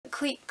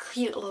cleat,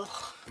 cute.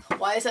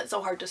 Why is that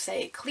so hard to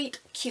say?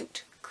 Cleat,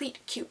 cute. Cleat,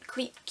 cute.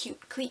 Cleat,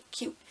 cute. Cleat,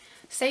 cute.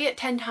 Say it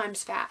 10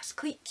 times fast.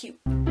 Cleat, cute.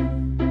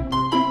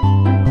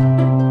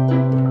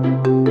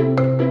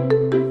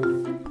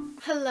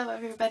 Hello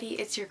everybody,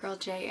 it's your girl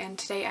Jay, and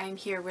today I'm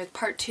here with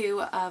part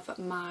 2 of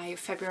my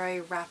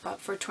February wrap up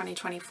for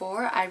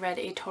 2024. I read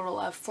a total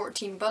of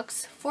 14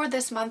 books for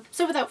this month,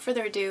 so without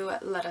further ado,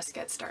 let us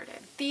get started.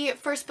 The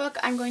first book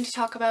I'm going to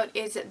talk about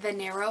is The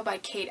Narrow by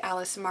Kate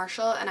Alice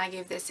Marshall, and I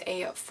gave this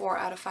a 4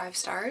 out of 5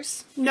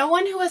 stars. No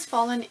one who has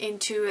fallen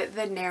into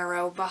the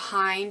Narrow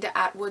behind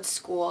Atwood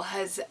School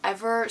has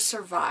ever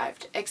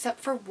survived, except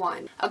for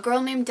one, a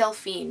girl named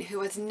Delphine,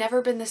 who has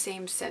never been the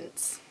same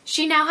since.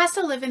 She now has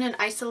to live in an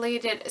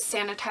isolated,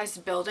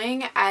 sanitized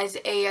building as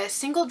a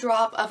single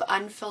drop of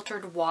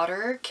unfiltered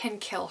water can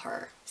kill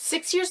her.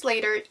 6 years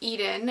later,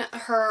 Eden,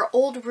 her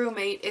old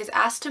roommate, is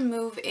asked to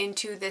move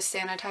into this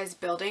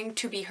sanitized building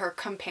to be her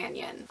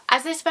companion.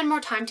 As they spend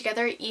more time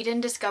together, Eden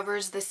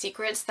discovers the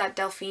secrets that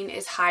Delphine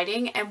is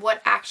hiding and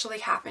what actually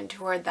happened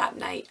to her that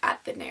night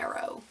at the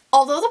Narrow.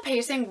 Although the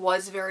pacing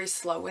was very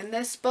slow in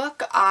this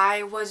book,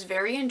 I was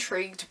very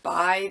intrigued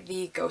by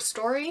the ghost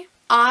story.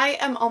 I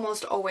am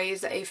almost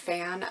always a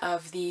fan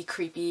of the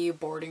creepy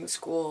boarding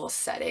school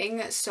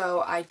setting,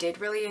 so I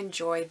did really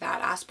enjoy that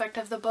aspect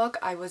of the book.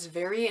 I was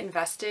very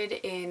invested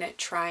in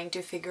trying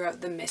to figure out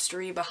the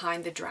mystery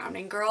behind the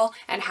drowning girl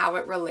and how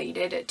it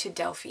related to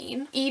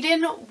Delphine.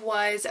 Eden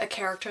was a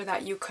character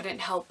that you couldn't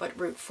help but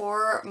root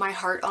for. My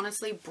heart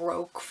honestly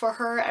broke for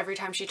her every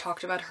time she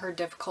talked about her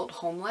difficult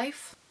home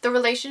life. The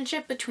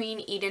relationship between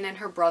Eden and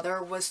her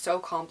brother was so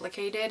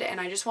complicated, and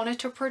I just wanted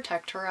to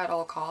protect her at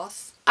all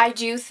costs. I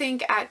do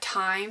think at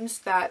times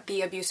that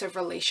the abusive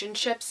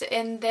relationships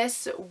in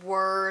this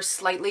were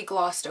slightly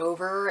glossed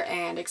over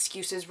and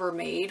excuses were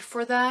made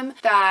for them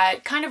that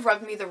kind of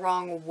rubbed me the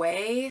wrong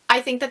way.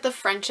 I think that the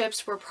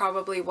friendships were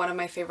probably one of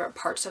my favorite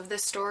parts of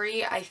this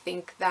story. I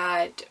think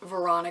that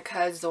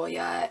Veronica,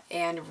 Zoya,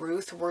 and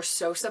Ruth were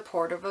so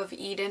supportive of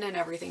Eden and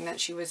everything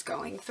that she was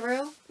going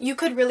through. You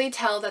could really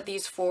tell that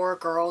these 4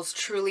 girls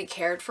truly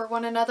cared for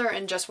one another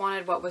and just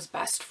wanted what was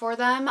best for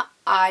them.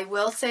 I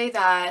will say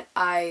that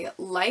I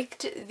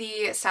liked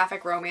the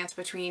sapphic romance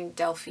between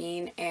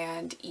Delphine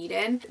and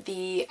Eden.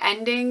 The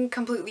ending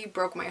completely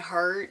broke my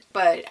heart,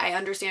 but I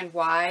understand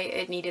why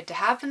it needed to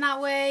happen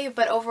that way.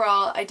 But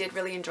overall, I did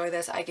really enjoy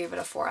this. I gave it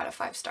a 4 out of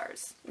 5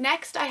 stars.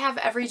 Next, I have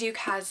Every Duke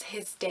Has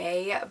His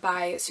Day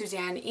by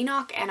Suzanne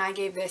Enoch, and I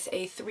gave this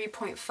a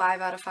 3.5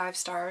 out of 5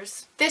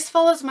 stars. This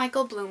follows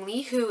Michael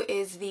Bloomley, who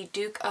is the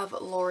Duke of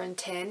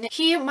Laurenton.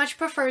 He much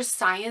prefers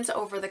science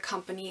over the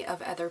company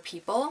of other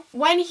people.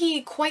 When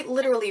he quite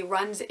literally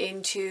runs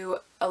into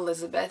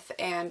Elizabeth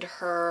and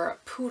her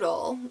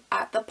poodle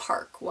at the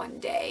park one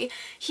day,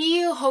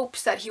 he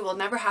hopes that he will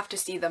never have to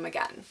see them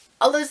again.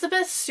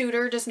 Elizabeth's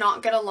suitor does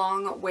not get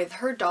along with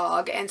her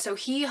dog, and so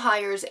he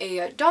hires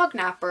a dog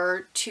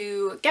napper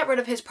to get rid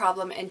of his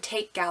problem and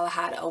take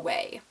Galahad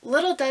away.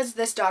 Little does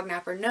this dog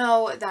napper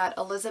know that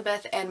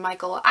Elizabeth and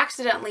Michael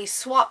accidentally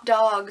swapped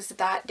dogs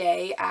that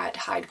day at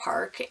Hyde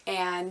Park,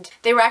 and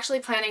they were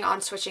actually planning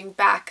on switching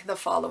back the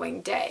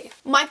following day.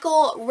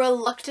 Michael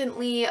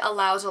reluctantly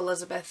allows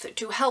Elizabeth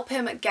to help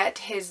him get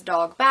his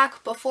dog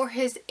back before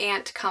his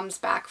aunt comes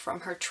back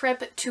from her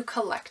trip to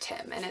collect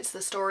him, and it's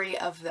the story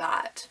of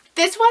that.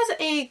 This was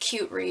a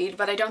cute read,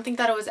 but I don't think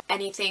that it was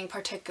anything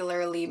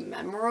particularly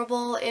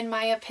memorable in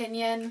my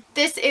opinion.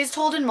 This is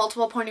told in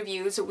multiple point of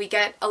views. We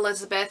get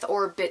Elizabeth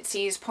or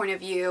Bitsy's point of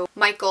view,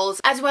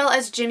 Michael's, as well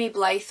as Jimmy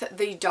Blythe,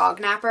 the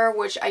dog napper,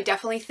 which I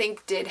definitely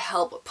think did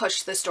help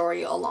push the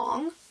story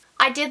along.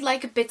 I did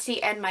like Bitsy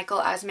and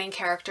Michael as main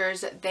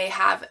characters. They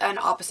have an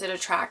opposite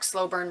attract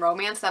slow burn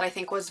romance that I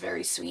think was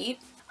very sweet.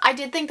 I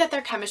did think that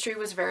their chemistry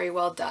was very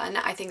well done.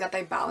 I think that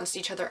they balanced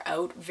each other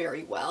out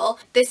very well.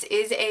 This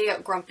is a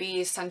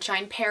Grumpy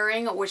Sunshine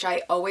pairing, which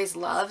I always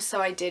love,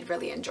 so I did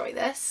really enjoy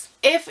this.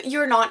 If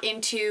you're not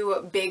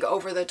into big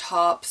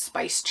over-the-top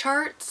spice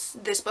charts,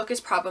 this book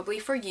is probably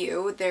for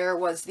you. There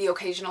was the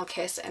occasional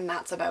kiss and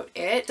that's about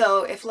it.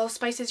 So if low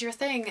spice is your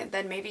thing,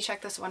 then maybe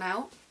check this one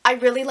out. I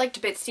really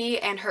liked Bitsy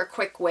and her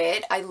quick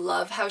wit. I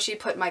love how she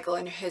put Michael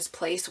in his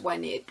place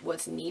when it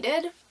was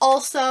needed.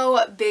 Also,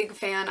 big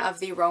fan of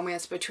the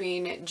romance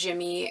between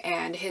Jimmy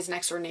and his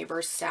next door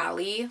neighbor,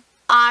 Sally.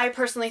 I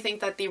personally think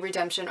that the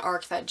redemption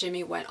arc that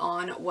Jimmy went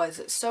on was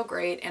so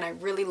great, and I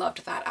really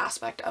loved that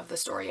aspect of the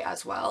story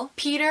as well.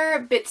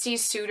 Peter,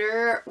 Bitsy's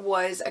suitor,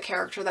 was a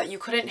character that you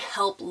couldn't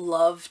help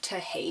love to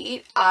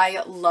hate.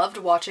 I loved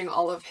watching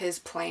all of his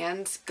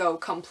plans go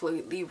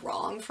completely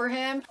wrong for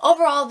him.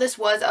 Overall, this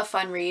was a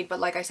fun read, but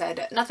like I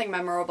said, nothing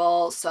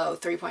memorable, so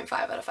 3.5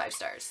 out of 5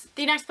 stars.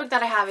 The next book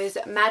that I have is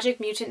Magic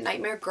Mutant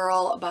Nightmare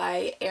Girl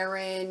by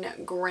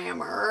Erin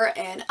Grammer,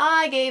 and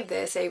I gave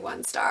this a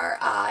 1 star.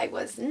 I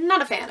was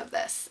not a fan of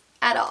this.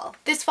 at all.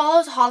 This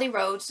follows Holly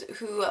Rhodes,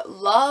 who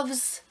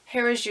loves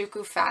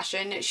Harajuku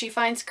fashion. She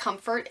finds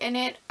comfort in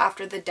it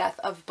after the death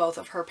of both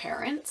of her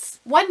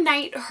parents. One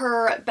night,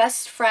 her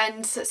best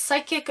friend's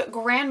psychic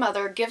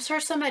grandmother gives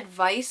her some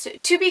advice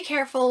to be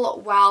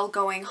careful while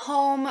going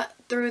home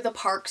through the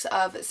parks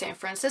of San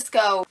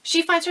Francisco.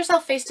 She finds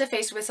herself face to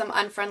face with some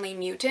unfriendly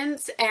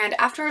mutants, and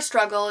after a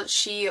struggle,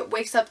 she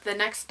wakes up the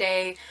next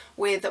day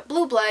with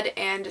blue blood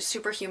and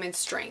superhuman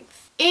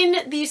strength.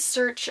 In the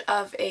search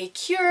of a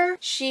cure,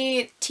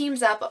 she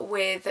teams up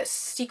with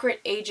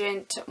secret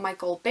agent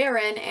Michael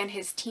Baron and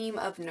his team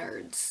of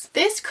nerds.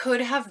 This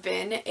could have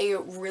been a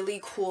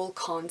really cool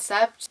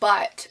concept,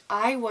 but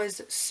I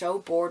was so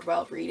bored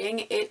while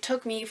reading. It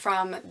took me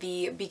from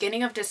the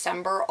beginning of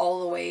December all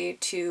the way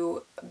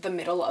to the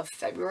middle of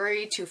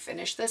February to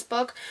finish this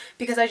book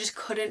because I just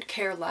couldn't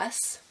care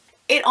less.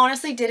 It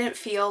honestly didn't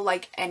feel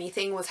like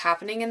anything was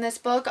happening in this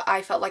book.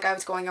 I felt like I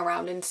was going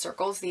around in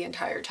circles the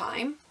entire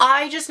time.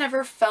 I just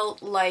never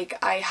felt like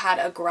I had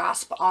a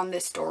grasp on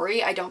this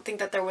story. I don't think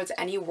that there was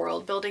any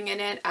world building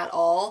in it at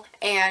all,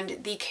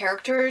 and the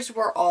characters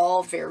were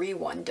all very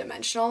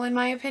one-dimensional in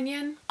my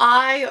opinion.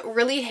 I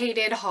really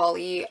hated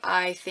Holly.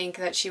 I think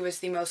that she was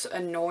the most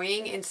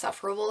annoying,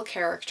 insufferable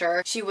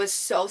character. She was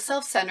so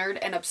self-centered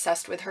and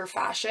obsessed with her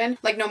fashion.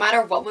 Like, no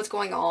matter what was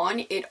going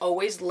on, it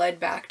always led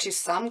back to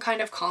some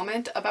kind of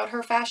comment about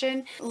her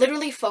fashion.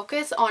 Literally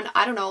focus on,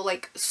 I don't know,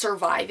 like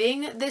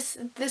surviving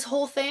this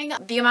whole thing.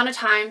 The amount of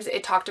times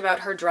it talked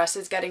about her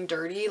dresses getting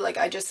dirty, like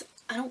I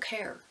don't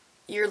care.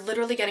 You're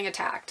literally getting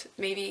attacked.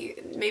 Maybe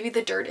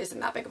the dirt isn't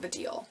that big of a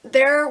deal.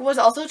 There was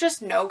also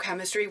just no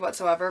chemistry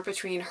whatsoever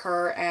between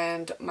her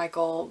and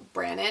Michael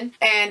Brannon.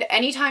 And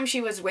anytime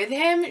she was with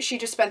him, she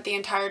just spent the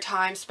entire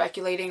time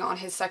speculating on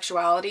his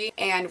sexuality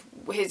and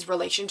his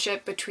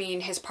relationship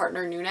between his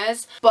partner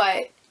Nunez.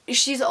 But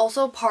she's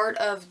also part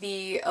of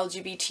the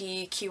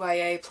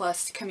LGBTQIA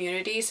plus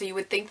community, so you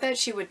would think that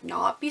she would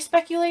not be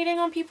speculating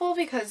on people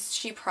because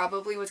she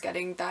probably was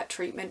getting that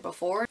treatment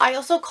before. I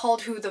also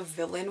called who the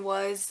villain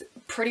was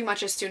pretty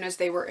much as soon as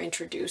they were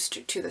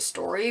introduced to the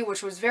story,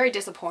 which was very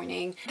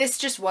disappointing. This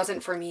just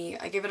wasn't for me.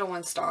 I give it a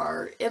 1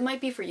 star. It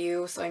might be for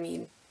you, so I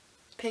mean,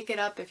 pick it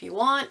up if you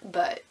want,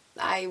 but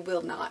I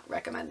will not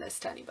recommend this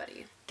to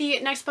anybody. The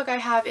next book I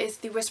have is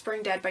The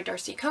Whispering Dead by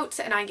Darcy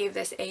Coates, and I gave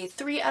this a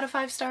 3 out of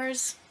 5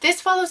 stars.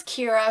 This follows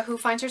Kira, who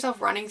finds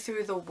herself running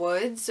through the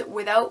woods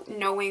without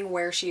knowing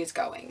where she is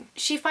going.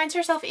 She finds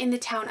herself in the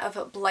town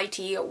of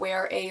Blighty,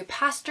 where a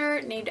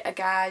pastor named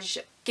Agaj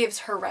gives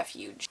her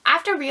refuge.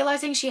 After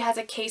realizing she has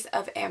a case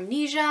of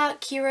amnesia,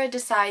 Kira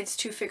decides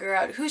to figure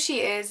out who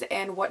she is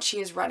and what she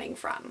is running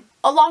from.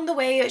 Along the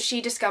way,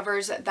 she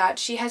discovers that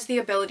she has the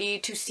ability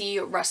to see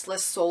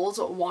restless souls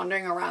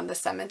wandering around the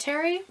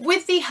cemetery.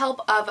 With the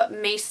help of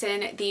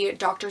Mason, the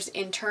doctor's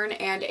intern,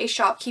 and a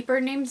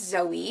shopkeeper named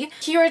Zoe,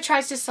 Kira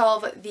tries to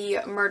solve the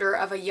murder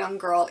of a young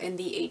girl in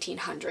the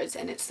 1800s,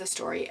 and it's the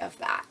story of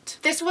that.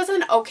 This was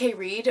an okay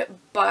read,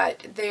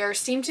 but there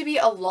seemed to be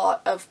a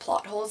lot of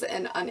plot holes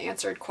and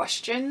unanswered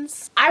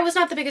questions. I was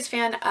not the biggest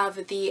fan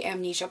of the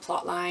amnesia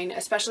plotline,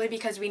 especially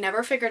because we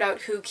never figured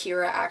out who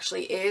Kira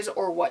actually is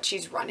or what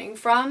she's running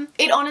from.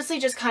 It honestly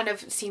just kind of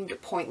seemed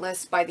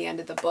pointless by the end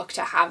of the book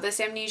to have this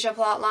amnesia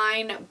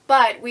plotline,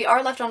 but we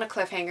are left on a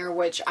cliffhanger,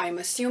 which I'm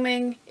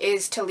assuming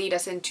is to lead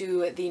us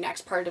into the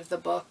next part of the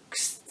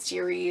book's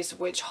series,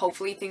 which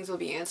hopefully things will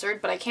be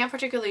answered, but I can't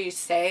particularly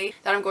say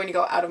that I'm going to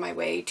go out of my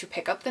way to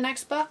pick up the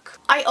next book.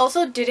 I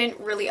also didn't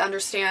really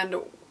understand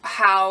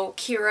how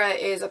Kira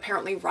is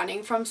apparently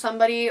running from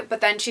somebody,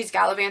 but then she's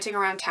gallivanting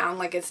around town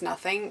like it's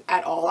nothing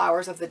at all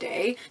hours of the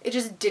day. It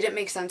just didn't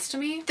make sense to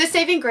me. The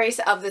saving grace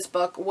of this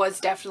book was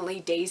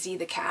definitely Daisy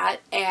the cat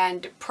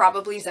and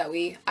probably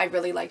Zoe. I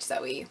really liked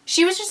Zoe.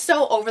 She was just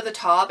so over the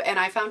top and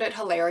I found it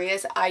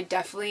hilarious. I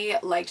definitely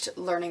liked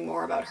learning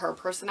more about her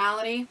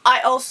personality.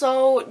 I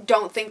also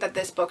don't think that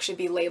this book should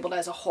be labeled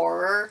as a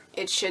horror.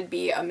 It should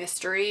be a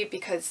mystery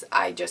because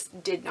I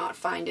just did not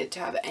find it to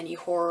have any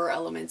horror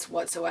elements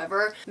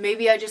whatsoever.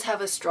 Maybe I just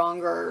have a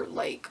stronger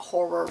like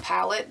horror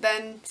palette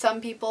than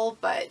some people,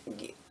 but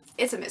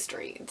it's a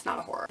mystery. It's not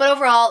a horror. But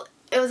overall,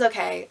 it was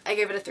okay. I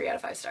gave it a 3 out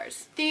of 5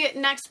 stars. The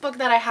next book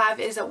that I have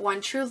is One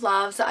True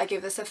Loves. I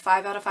gave this a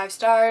 5 out of 5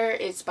 stars.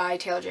 It's by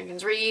Taylor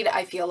Jenkins Reid.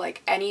 I feel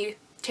like any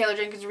Taylor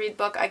Jenkins Reid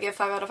book I give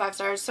 5 out of 5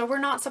 stars, so we're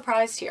not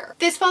surprised here.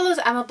 This follows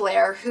Emma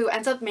Blair, who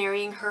ends up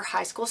marrying her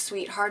high school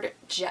sweetheart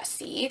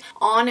Jesse.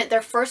 On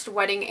their first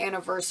wedding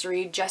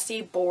anniversary,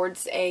 Jesse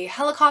boards a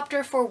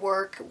helicopter for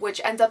work,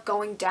 which ends up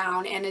going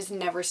down and is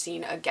never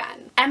seen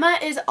again. Emma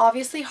is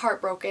obviously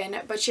heartbroken,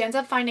 but she ends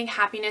up finding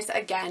happiness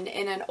again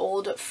in an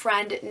old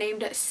friend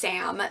named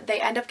Sam. They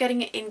end up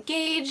getting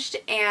engaged,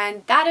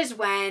 and that is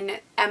when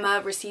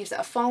Emma receives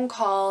a phone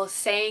call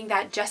saying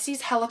that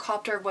Jesse's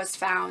helicopter was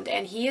found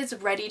and he is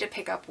ready to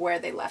pick up where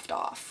they left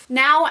off.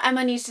 Now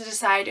Emma needs to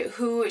decide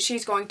who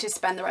she's going to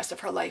spend the rest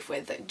of her life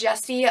with.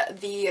 Jesse,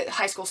 the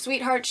high school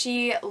sweetheart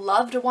she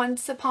loved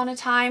once upon a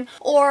time,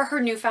 or her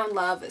newfound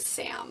love,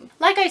 Sam.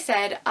 Like I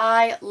said,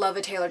 I love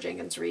a Taylor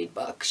Jenkins Reid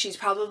book. She's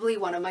probably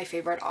one of my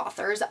favorite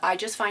authors. I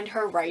just find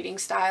her writing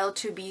style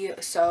to be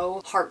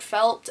so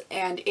heartfelt,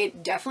 and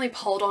it definitely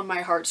pulled on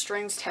my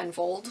heartstrings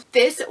tenfold.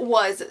 This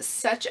was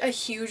such a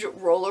huge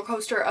roller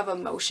coaster of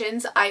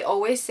emotions. I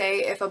always say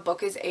if a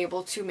book is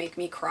able to make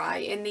me cry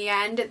in the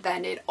end,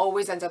 then it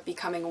always ends up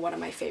becoming one of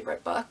my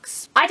favorite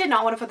books. I did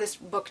not want to put this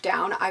book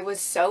down. I was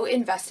so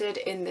invested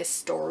in this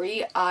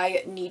story.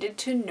 I needed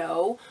to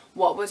know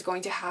what was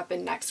going to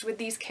happen next with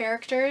these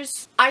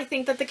characters. I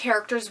think that the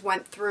characters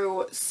went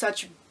through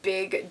such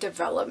big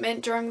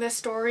development during this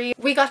story.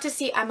 We got to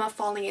see Emma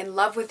falling in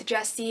love with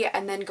Jesse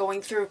and then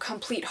going through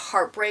complete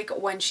heartbreak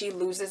when she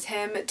loses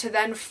him, to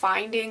then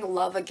finding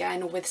love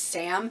again with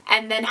Sam,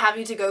 and then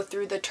having to go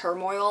through the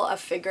turmoil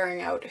of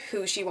figuring out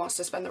who she wants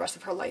to spend the rest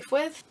of her life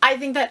with. I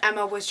think that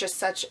Emma was just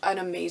such an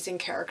amazing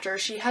character.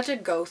 She had to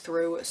go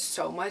through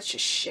so much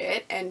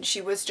shit and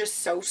she was just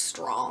so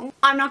strong.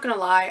 I'm not gonna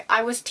lie,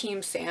 I was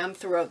team Sam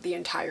throughout the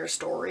entire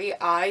story.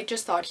 I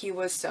just thought he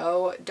was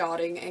so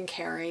doting and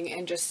caring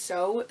and just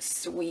so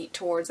sweet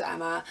towards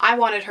Emma. I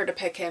wanted her to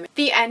pick him.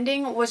 The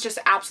ending was just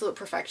absolute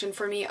perfection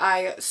for me.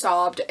 I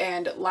sobbed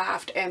and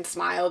laughed and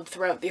smiled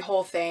throughout the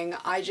whole thing.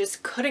 I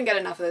just couldn't get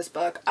enough of this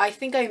book. I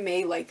think I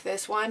may like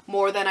this one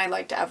more than I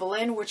liked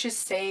Evelyn, which is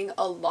saying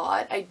a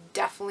lot. I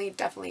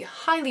definitely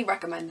highly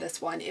recommend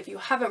this one if you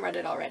haven't read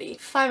it already.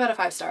 5 out of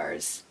 5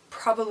 stars.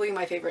 Probably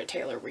my favorite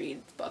Taylor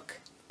Reid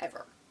book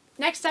ever.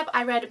 Next up,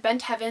 I read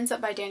Bent Heavens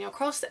by Danielle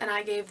Cross, and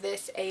I gave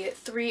this a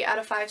 3 out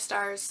of 5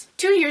 stars.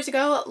 2 years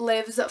ago,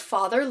 Liv's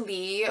father,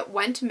 Lee,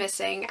 went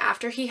missing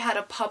after he had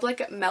a public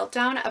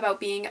meltdown about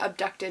being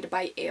abducted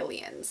by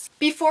aliens.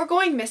 Before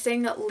going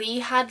missing, Lee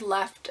had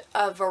left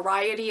a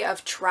variety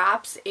of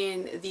traps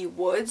in the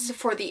woods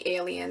for the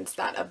aliens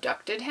that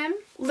abducted him.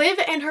 Liv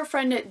and her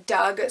friend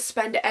Doug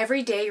spend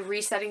every day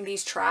resetting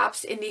these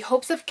traps in the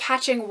hopes of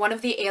catching one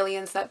of the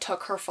aliens that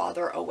took her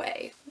father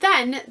away.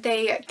 Then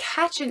they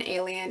catch an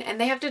alien and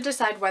they have to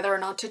decide whether or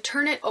not to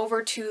turn it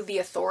over to the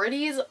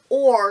authorities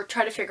or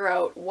try to figure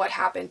out what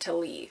happened to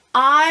Lee.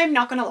 I'm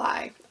not gonna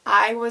lie,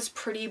 I was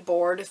pretty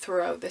bored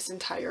throughout this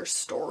entire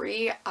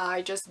story.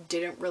 I just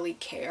didn't really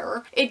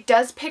care. It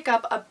does pick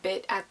up a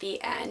bit at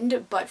the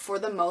end, but for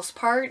the most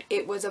part,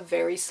 it was a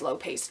very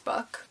slow-paced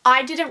book.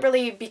 I didn't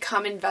really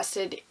become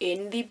invested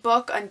in the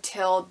book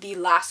until the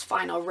last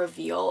final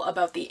reveal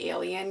about the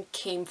alien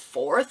came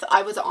forth.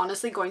 I was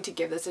honestly going to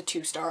give this a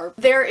 2-star.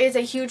 There is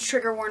a huge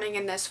trigger warning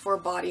in this for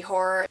body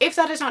horror. If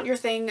that is not your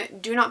thing,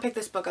 do not pick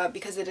this book up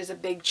because it is a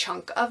big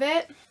chunk of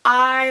it.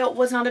 I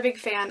was not a big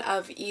fan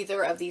of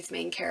either of these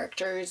main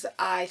characters.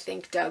 I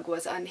think Doug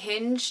was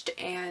unhinged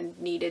and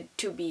needed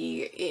to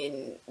be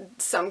in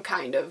some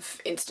kind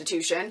of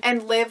institution,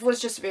 and Liv was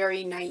just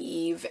very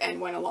naive and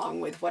went along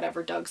with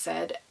whatever Doug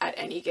said at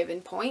any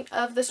given point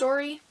of the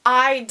story.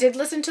 I did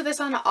listen to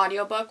this on an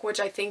audiobook, which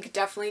I think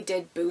definitely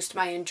did boost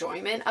my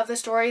enjoyment of the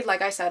story.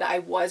 Like I said, I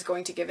was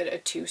going to give it a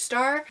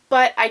 2-star,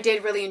 but I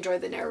did really enjoy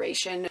the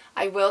narration.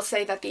 I will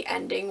say that the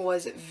ending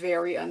was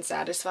very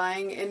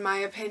unsatisfying in my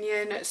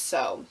opinion,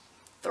 so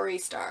 3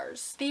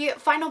 stars. The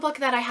final book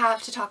that I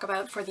have to talk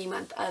about for the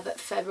month of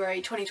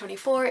February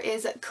 2024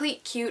 is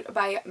Cleat Cute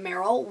by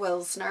Meryl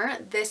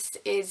Wilsner. This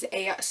is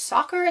a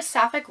soccer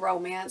sapphic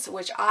romance,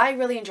 which I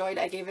really enjoyed.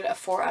 I gave it a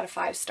 4 out of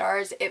 5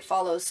 stars. It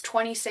follows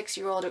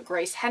 26-year-old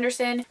Grace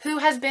Henderson, who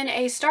has been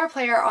a star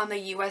player on the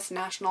US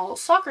national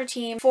soccer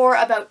team for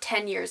about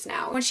 10 years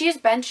now. When she is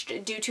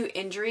benched due to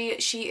injury,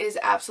 she is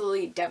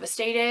absolutely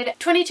devastated.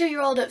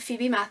 22-year-old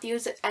Phoebe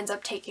Matthews ends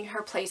up taking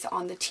her place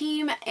on the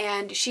team,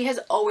 and she has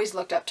always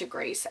looked up to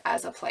Grace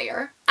as a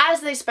player.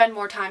 As they spend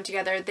more time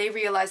together, they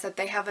realize that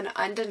they have an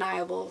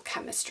undeniable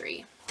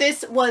chemistry.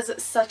 This was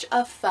such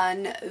a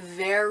fun,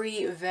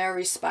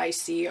 very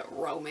spicy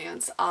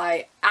romance.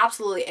 I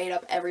absolutely ate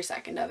up every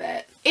second of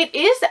it. It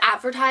is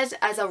advertised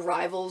as a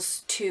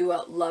Rivals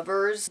to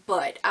Lovers,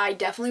 but I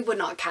definitely would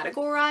not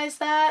categorize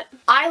that.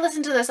 I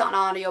listened to this on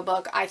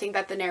audiobook. I think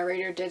that the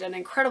narrator did an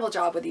incredible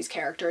job with these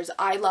characters.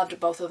 I loved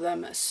both of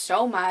them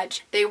so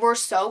much. They were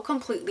so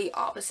completely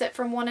opposite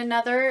from one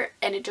another,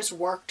 and it just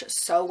worked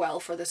so well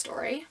for the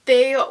story.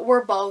 They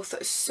were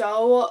both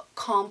so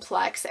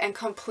complex and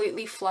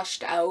completely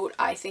flushed out.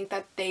 I think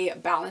that they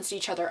balanced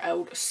each other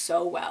out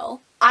so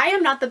well. I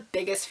am not the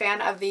biggest fan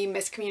of the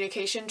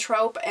miscommunication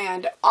trope,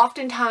 and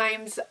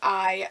oftentimes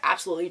I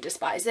absolutely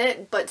despise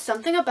it, but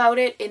something about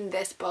it in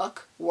this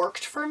book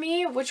worked for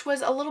me, which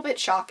was a little bit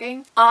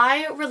shocking.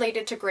 I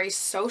related to Grace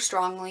so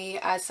strongly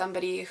as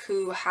somebody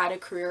who had a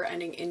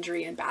career-ending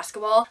injury in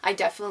basketball. I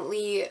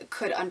definitely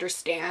could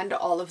understand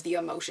all of the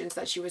emotions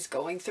that she was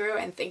going through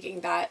and thinking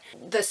that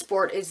the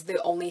sport is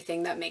the only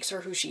thing that makes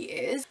her who she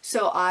is.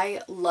 So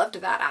I loved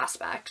that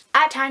aspect.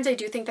 At times I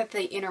do think that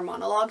the inner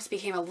monologues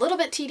became a little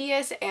bit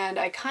tedious, this, and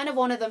I kind of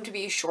wanted them to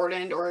be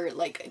shortened or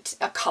like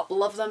a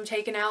couple of them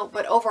taken out,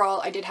 but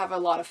overall I did have a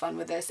lot of fun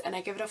with this and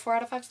I give it a 4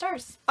 out of 5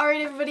 stars.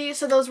 Alright everybody,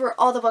 so those were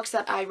all the books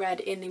that I read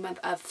in the month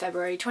of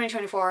February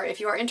 2024. If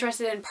you are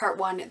interested in part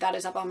 1, that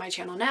is up on my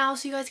channel now,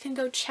 so you guys can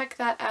go check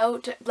that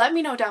out. Let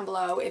me know down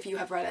below if you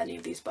have read any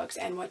of these books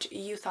and what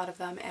you thought of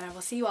them, and I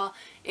will see you all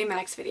in my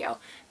next video.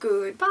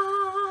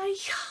 Goodbye!